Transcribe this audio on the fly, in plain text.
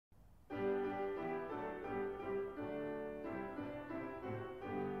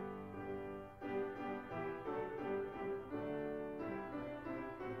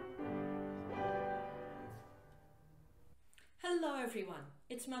Hello everyone,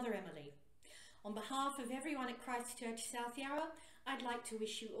 it's Mother Emily. On behalf of everyone at Christchurch South Yarra, I'd like to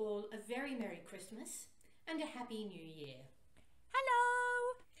wish you all a very Merry Christmas and a Happy New Year.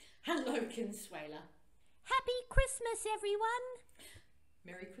 Hello! Hello Consuela. Happy Christmas, everyone!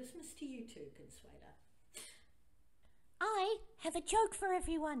 Merry Christmas to you too, Consuela. I have a joke for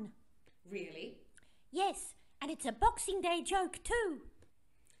everyone. Really? Yes, and it's a Boxing Day joke too.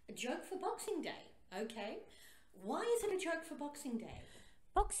 A joke for Boxing Day? Okay. Why is it a joke for Boxing Day?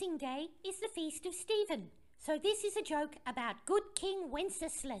 Boxing Day is the feast of Stephen, so this is a joke about good King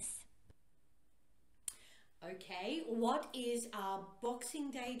Wenceslas. Okay, what is our Boxing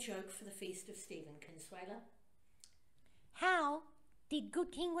Day joke for the feast of Stephen, Consuela? How did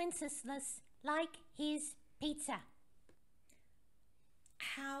good King Wenceslas like his pizza?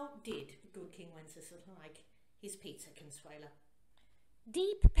 How did good King Wenceslas like his pizza, Consuela?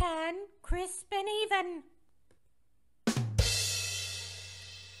 Deep pan, crisp and even.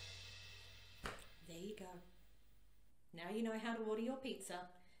 There you go. Now you know how to order your pizza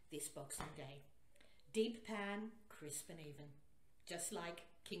this Boxing Day. Deep pan, crisp and even. Just like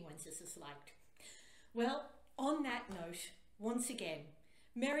King Wenceslas liked. Well, on that note, once again,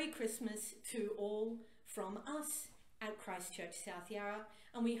 Merry Christmas to all from us at Christchurch South Yarra,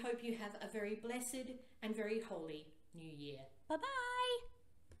 and we hope you have a very blessed and very holy New Year. Bye-bye.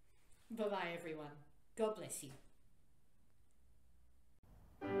 Bye-bye everyone. God bless you.